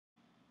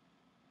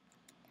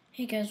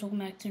Hey guys, welcome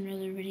back to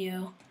another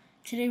video.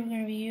 Today we're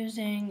going to be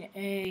using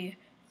a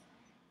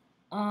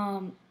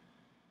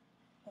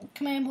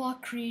command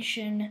block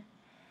creation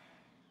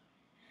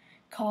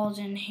called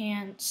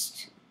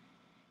Enhanced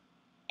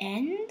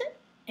End,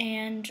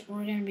 and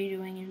we're going to be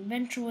doing an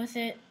adventure with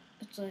it.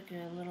 It's like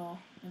a little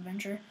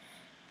adventure.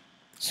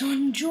 So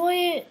enjoy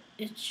it.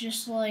 It's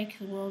just like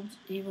the World's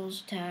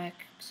Evil's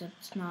Attack, except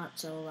it's not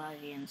so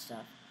laggy and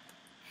stuff.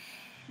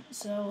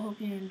 So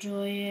hope you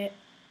enjoy it,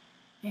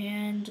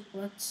 and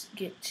let's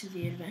get to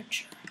the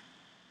adventure.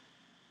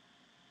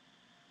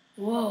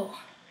 Whoa.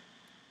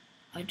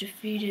 I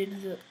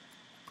defeated the...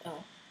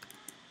 Oh.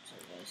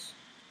 Sorry, guys.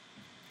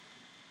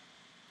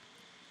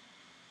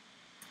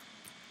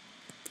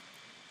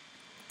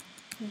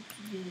 What to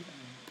do?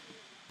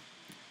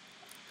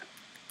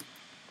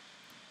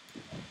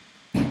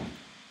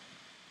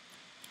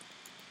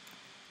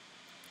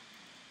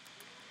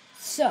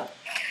 So.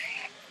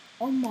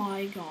 Oh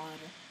my god.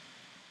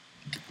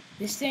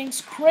 This thing's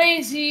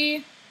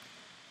crazy!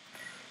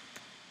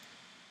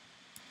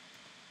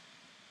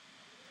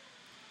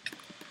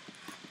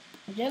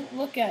 I didn't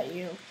look at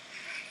you.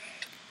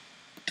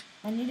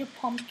 I need a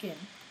pumpkin.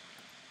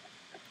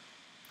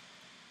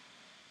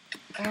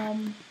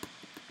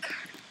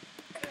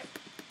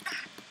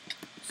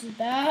 This is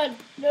bad.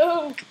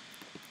 No!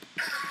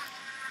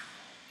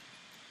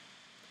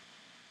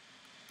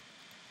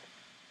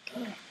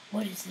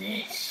 What is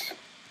this?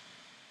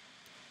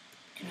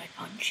 Can I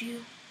punch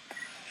you?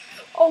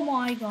 Oh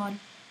my god.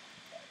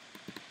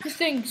 This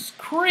thing's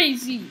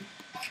crazy.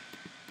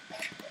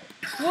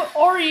 What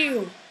are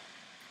you?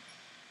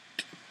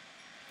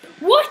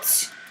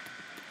 What?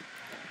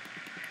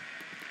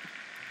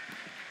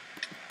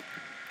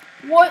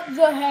 What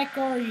the heck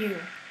are you?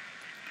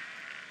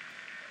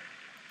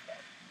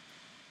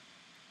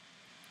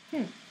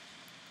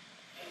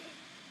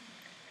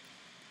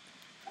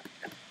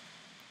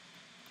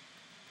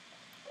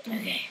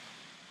 Okay.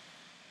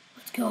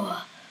 Let's go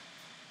up.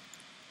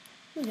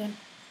 We're good.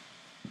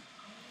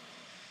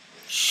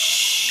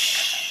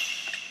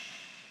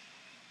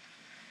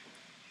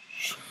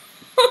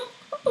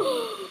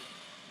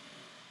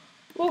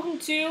 Welcome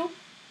to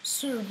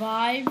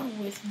Survive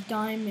with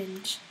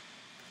Diamondness.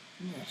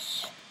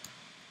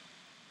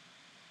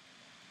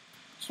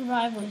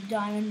 Survive with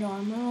diamond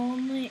armor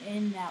only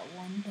in that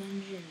one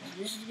dungeon.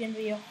 This is gonna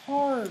be a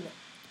hard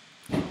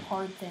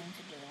thing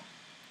to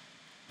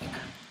do.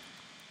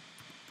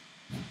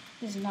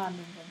 This is not an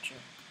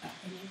adventure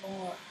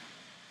anymore.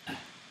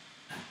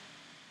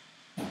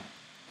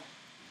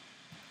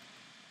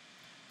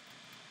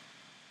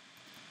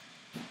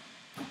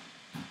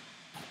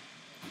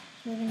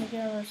 So we're gonna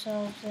get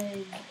ourselves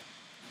a...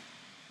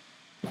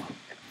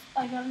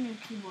 I got a new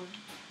keyboard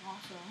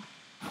also.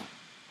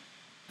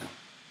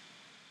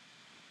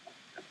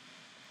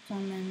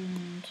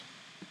 Diamond.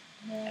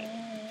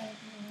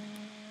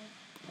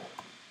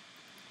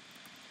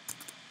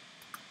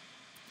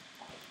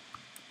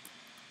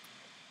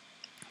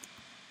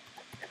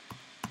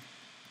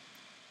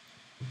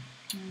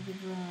 I'm gonna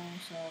give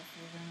myself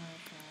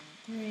regeneration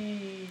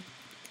 3.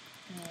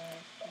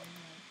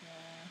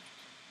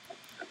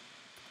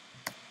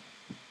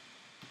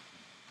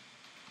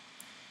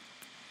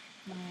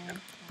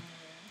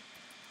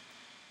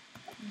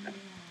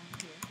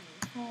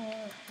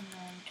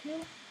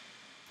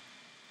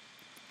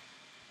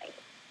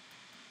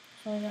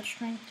 So I got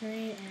strength 3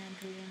 and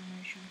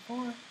regeneration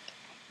 4.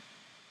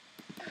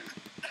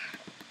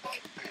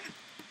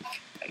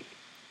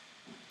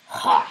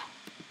 Ha!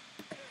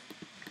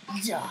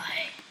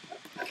 Die.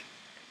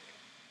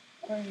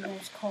 What are you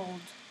guys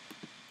called?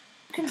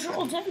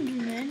 Control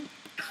Dungeon, man.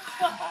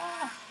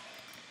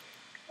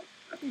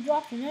 You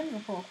dropped an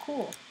ender pearl.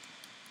 Cool.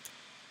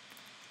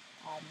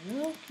 I'm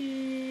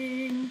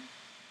looking.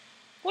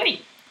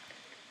 Wait.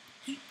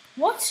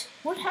 What?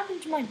 What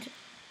happened to my...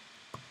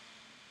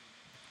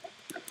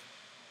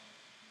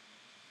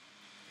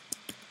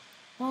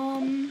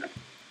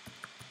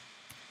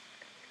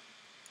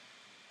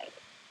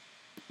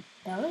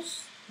 That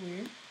was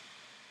weird.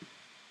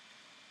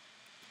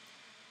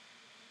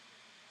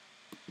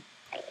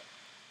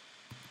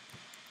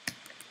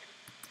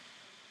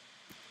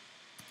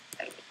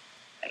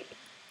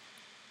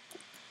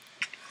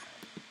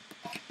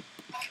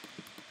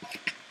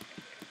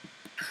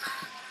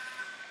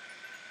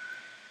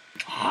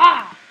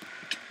 Ha!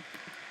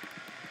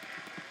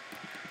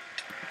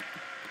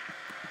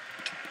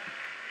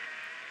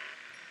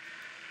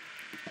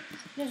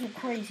 You guys are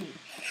crazy.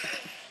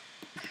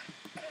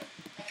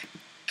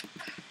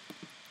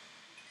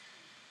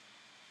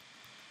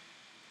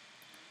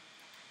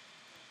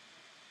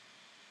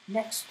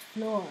 Next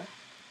floor.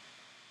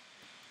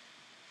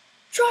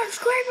 Charge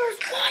scrapers,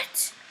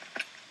 what?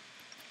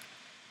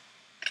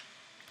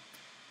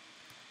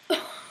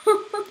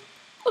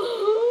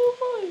 Oh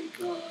my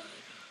god.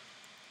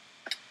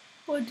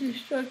 What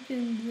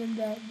destructions did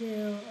that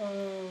do?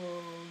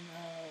 Oh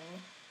no.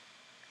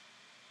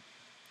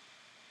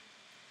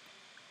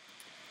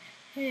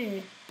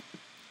 Hey,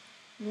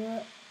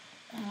 what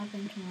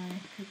happened to my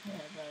creeper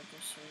head that I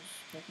just was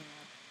picking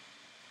up?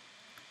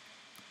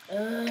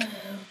 Oh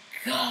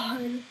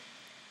god.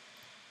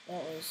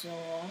 That was so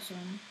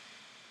awesome.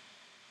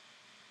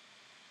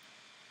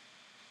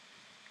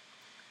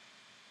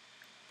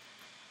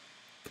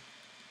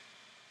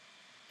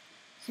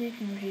 See if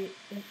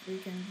we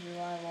can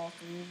survive all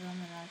three of them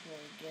and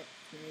actually get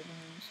three of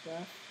them and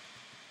stuff.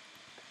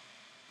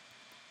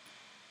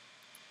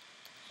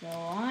 So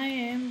I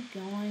am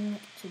going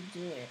to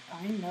do it.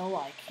 I know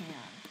I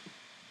can.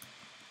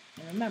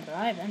 And remember,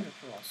 I have Ender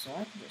Pearls, so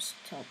I can just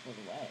teleport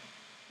away.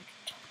 I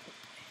can teleport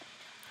away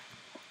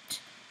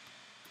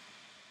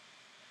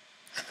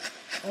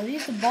anytime I want. Are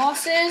these the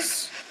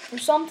bosses or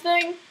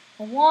something?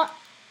 I want.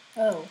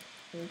 Oh,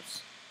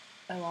 oops.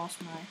 I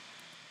lost my.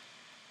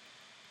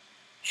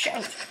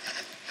 Shoot!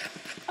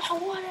 Oh,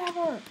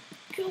 whatever!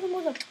 Kill them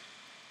with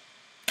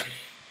a.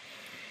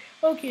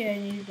 Okay, I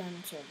need a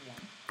diamond sword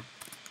again.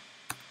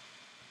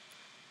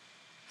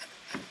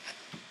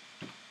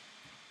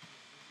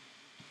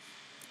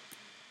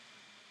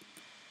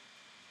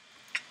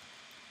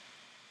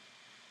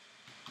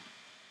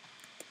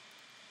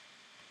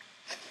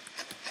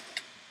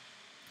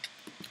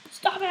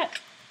 Stop it!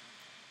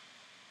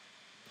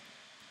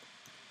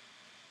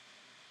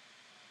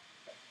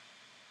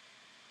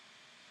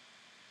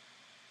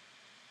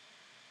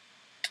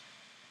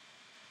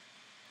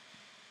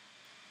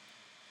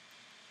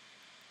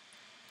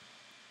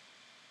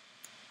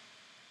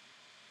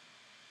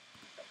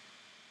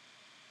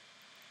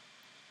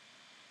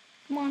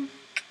 Come on.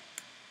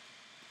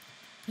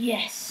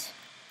 Yes.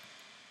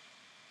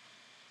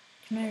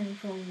 Can I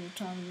control the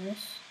top of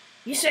this?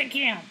 Yes, I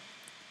can.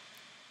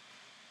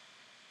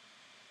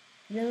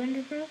 Is that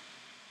Ender Pearl?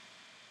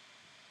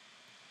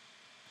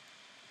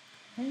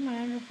 I think my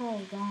Ender Pearl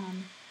is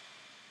gone.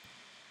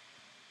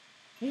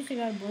 At least I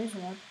got a blaze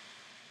rod.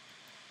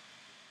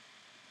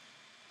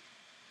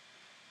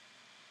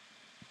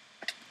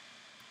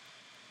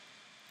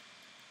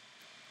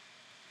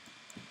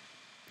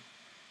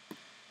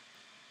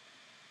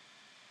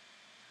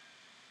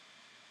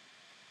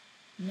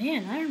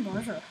 Man, iron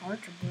bars are hard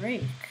to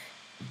break.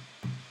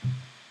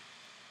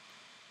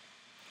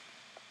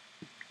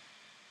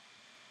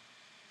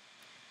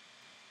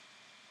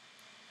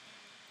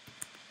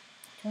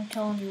 Don't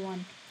tell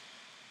anyone.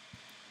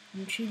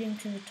 I'm cheating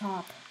to the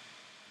top.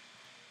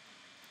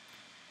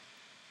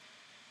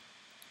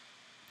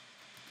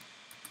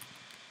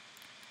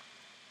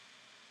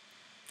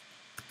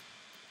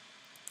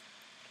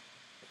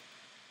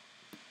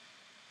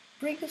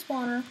 Break the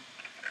spawner.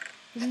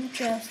 Give me the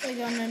chest. I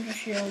got an ender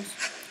shields.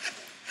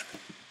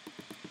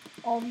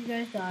 All of you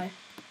guys die.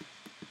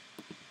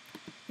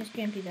 This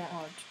can't be that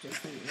hard to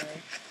defeat,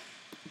 right?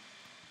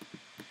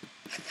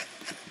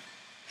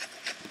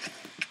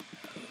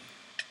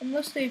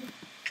 Unless they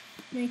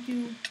make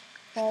you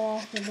fall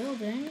off the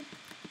building.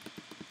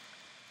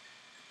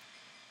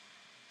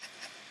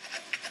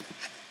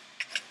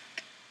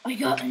 I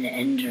got an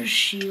ender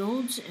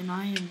shield and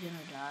I am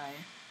gonna die.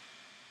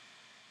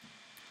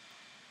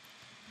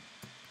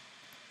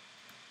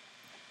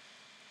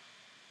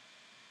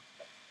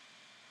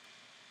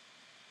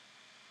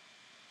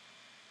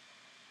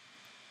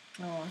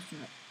 Oh, that's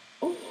not.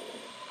 Oh!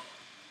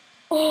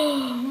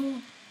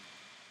 Oh!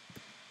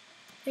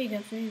 Hey, you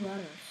got 3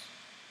 ladders.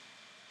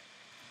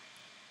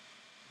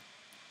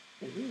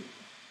 Ooh.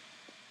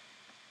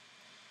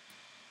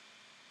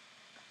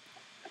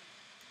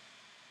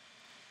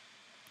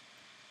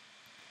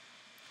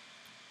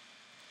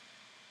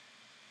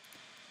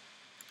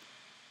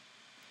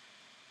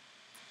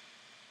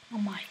 Oh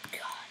my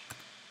god.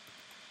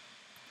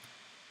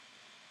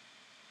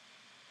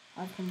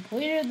 I've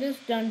completed this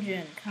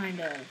dungeon,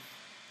 kind of.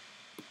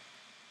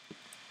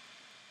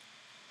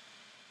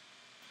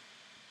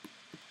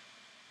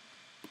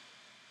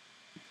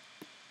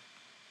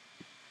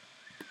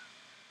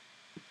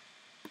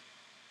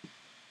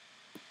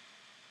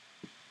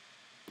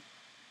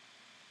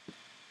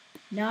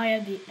 Now I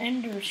have the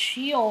ender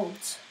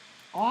shields.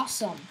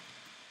 Awesome.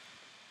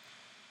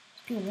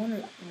 Let's get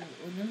another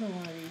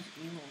one of these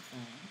evil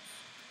things.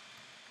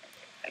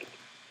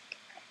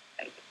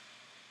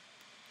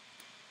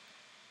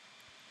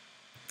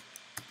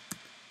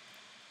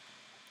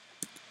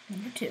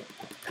 Number 2.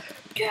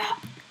 Yeah.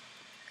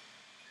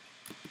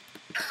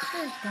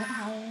 I just don't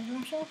have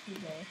myself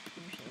today.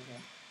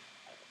 Usually.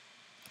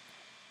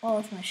 Oh,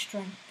 it's my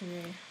strength 3.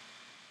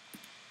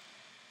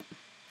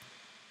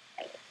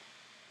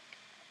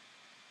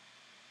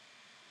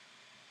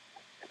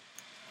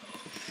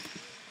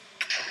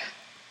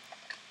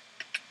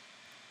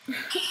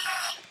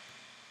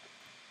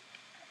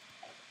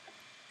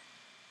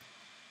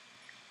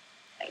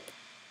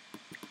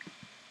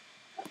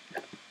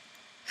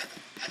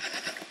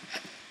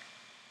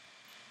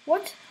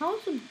 What?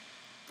 How's the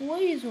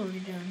blaze already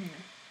down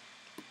here?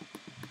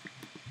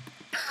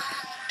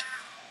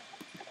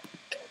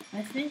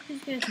 I think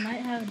these guys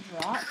might have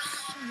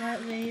drops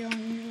that they don't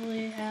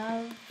usually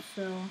have,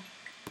 so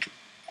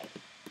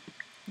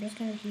I'm just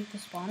gonna keep the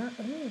spawner.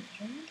 Ooh,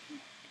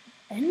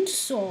 end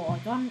soul. I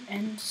got an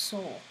end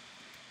soul.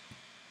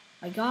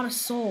 I got a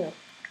soul.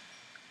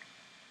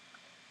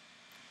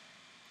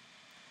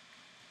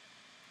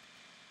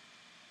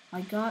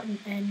 I got an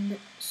end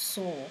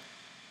soul.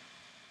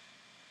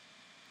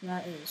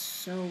 That is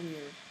so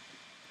weird.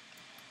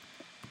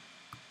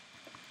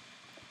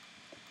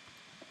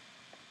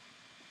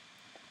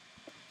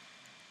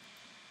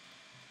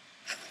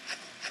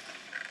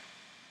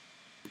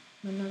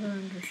 Another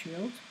under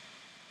shield.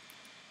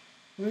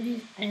 What are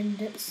these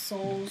end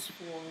souls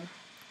for?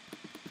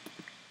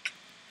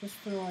 Just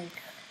for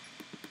like...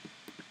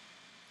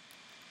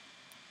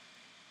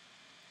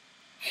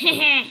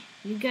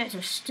 You guys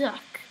are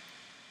stuck.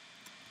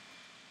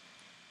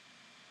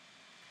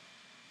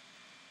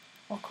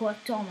 I'll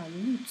collect all my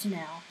loot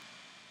now.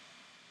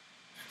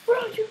 What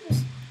do I do with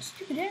this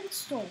stupid end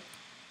soul?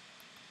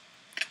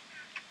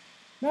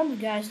 Remember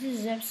guys, this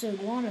is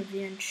episode 1 of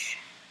the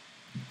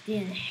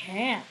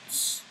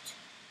enhanced.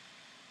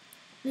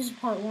 This is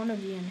part 1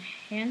 of the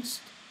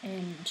enhanced,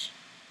 and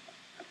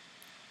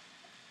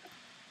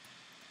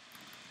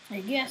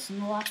I guess in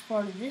the last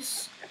part of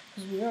this,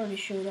 because we already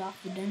showed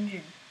off the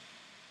dungeon,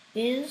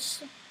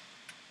 is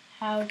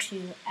how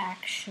to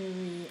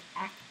actually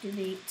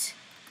activate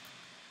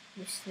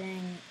this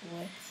thing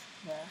with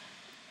the...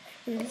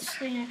 Does this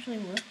thing actually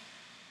work?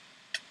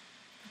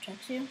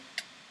 Protects you?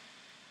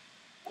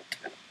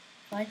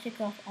 If I take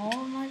off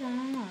all of my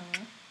diamond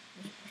armor,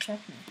 does it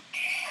protect me?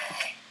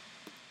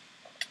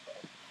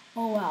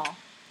 Oh wow.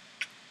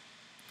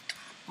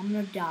 I'm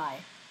gonna die.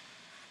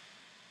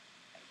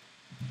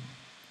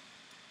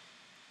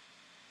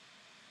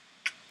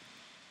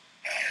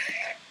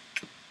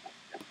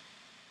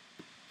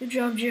 Good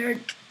job,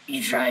 Jared.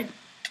 You tried.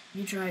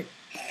 You tried.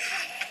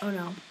 Oh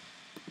no.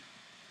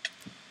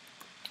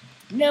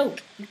 No!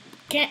 You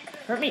can't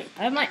hurt me.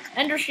 I have my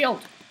ender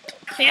shield.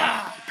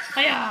 Hiya!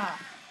 Hiya!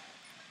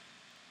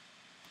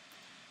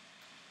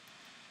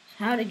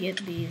 How to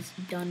get these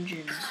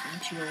dungeons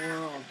into your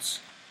worlds.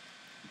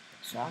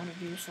 So I'm gonna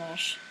do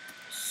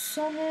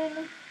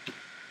 /summon.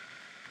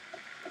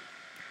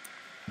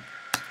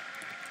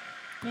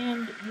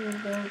 And we'll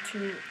go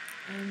to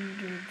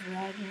Ender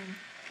Dragon.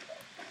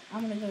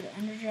 I'm gonna go to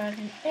Ender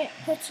Dragon. It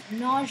puts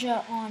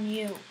nausea on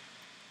you.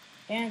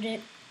 And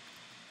it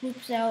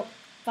poops out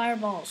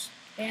fireballs.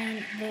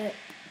 And the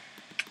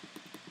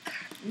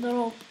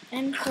little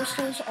end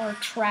crystals are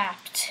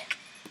trapped.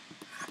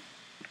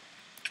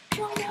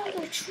 Oh no,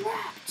 they're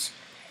trapped!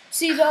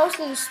 See, those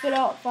that spit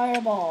out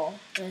fireball,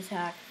 the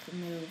attack, the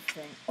move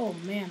thing. Oh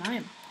man, I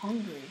am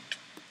hungry.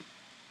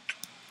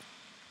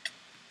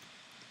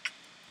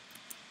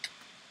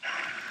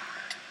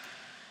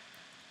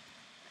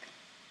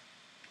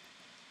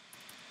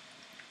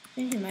 I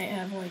think you might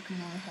have like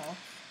more health.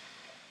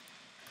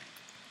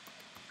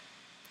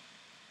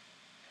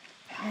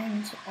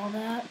 And all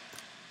that,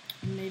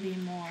 and maybe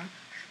more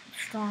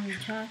strong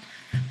attack.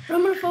 But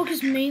I'm gonna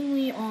focus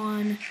mainly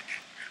on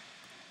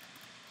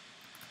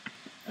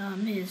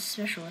his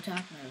special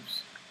attack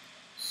moves.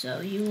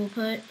 So you will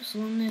put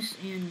slowness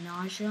and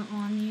nausea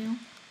on you.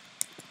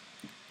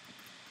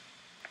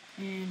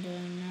 And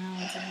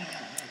now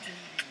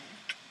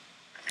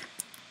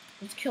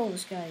let's kill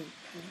this guy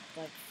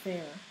like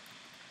fair.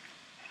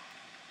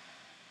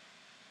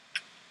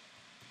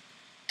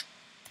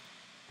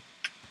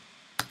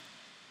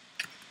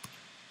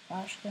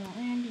 Flash kill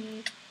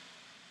Andy.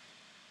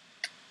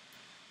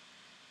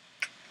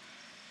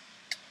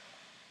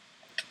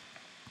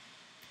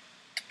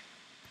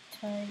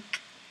 Type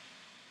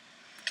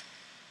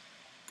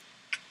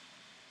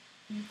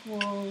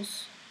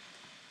equals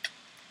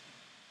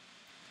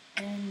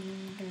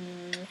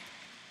Ender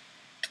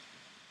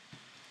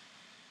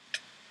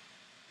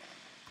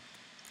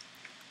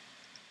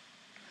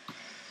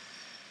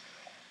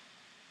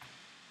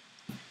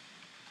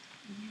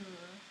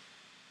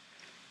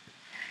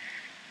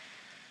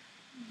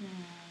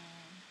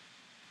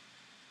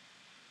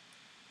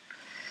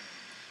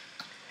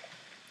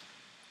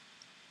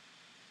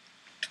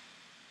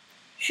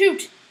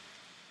Shoot!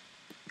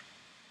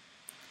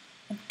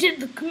 I did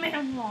the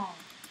command wrong.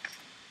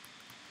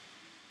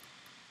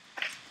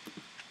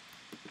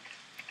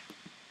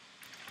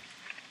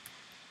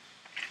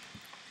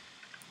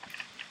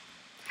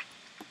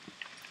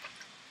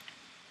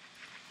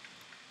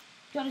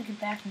 Gotta get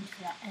back into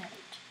that edit.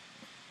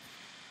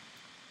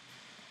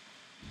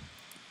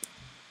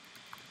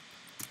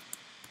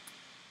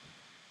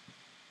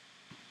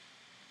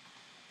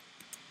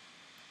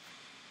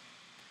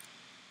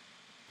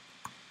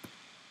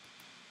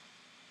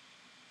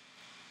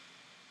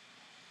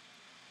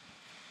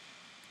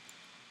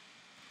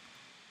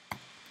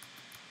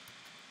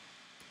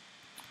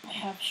 I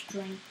have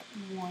strength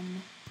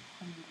 100.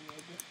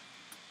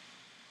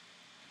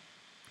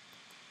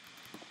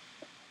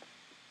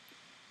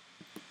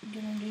 I'm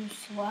gonna do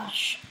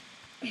slash.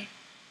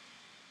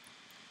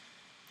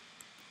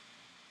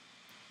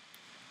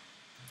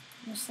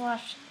 The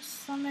slash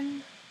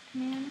summon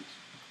command.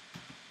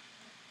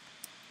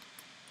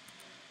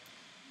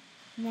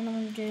 And then I'm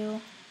gonna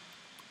do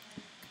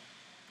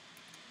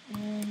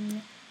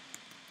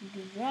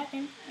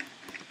dragon.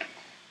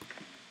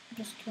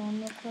 Just kill him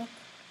real quick.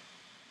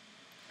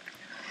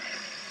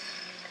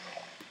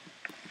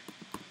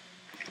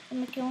 I'm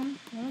gonna kill him.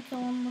 I'm gonna kill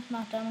him with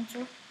my diamond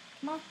sword.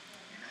 Come on.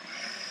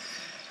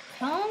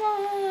 Come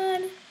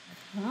on.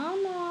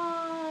 Come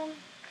on.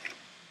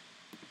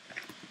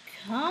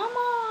 Come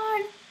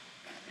on.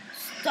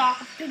 Stop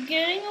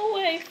getting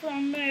away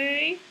from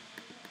me.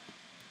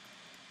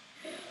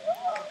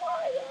 Oh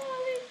my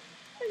god.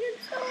 I get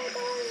so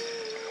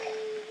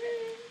annoying.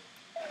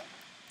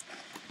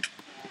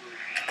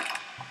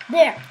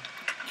 There.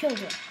 Killed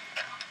him.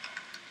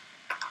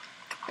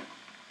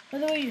 By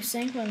the way, you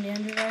sink when the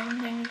Ender Dragon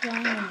thing is going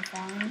and you're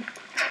flying.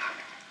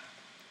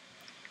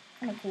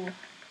 Kinda cool.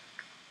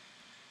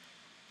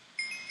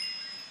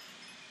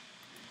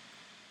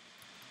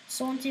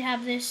 So once you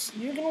have this,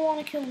 you're gonna want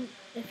to kill,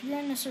 if you're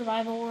in the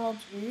survival world,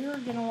 you're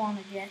gonna want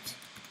to get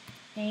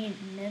a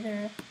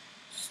nether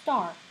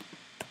star.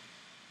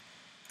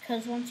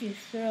 Because once you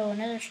throw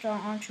another star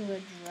onto a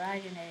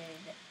dragon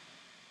egg,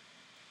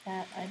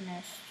 that I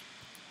missed.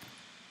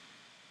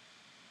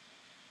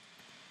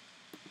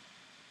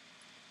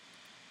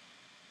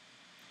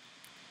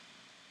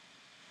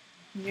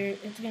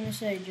 It's gonna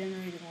say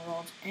generating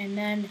worlds, and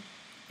then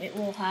it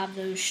will have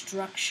those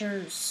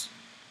structures.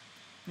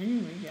 I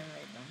didn't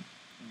regenerate them.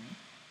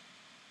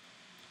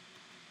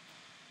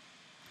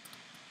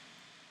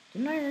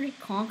 Didn't I already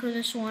conquer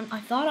this one? I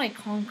thought I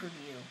conquered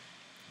you.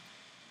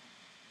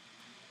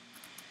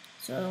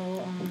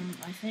 So,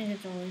 I think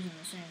it's always in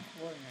the same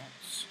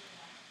coordinates.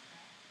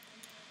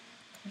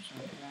 Or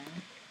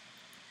something.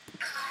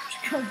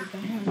 Just killed the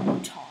guy on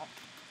the top.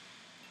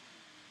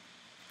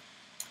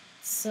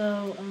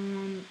 So,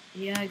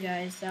 yeah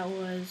guys, that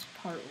was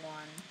part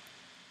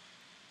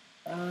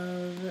 1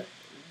 of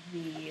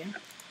the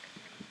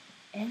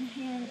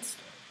enhanced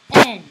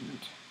end.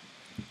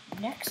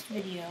 Next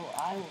video,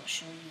 I will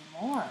show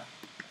you more.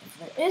 If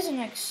there is a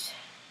next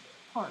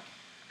part.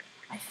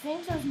 I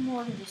think there's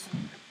more to this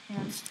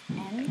enhanced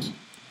end.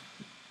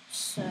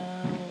 So,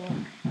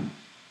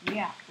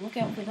 yeah, look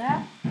out for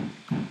that.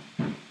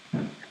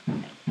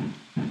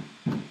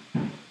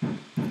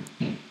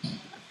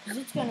 Because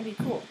it's going to be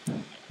cool.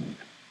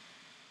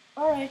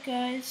 Alright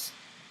guys,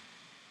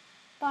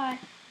 bye.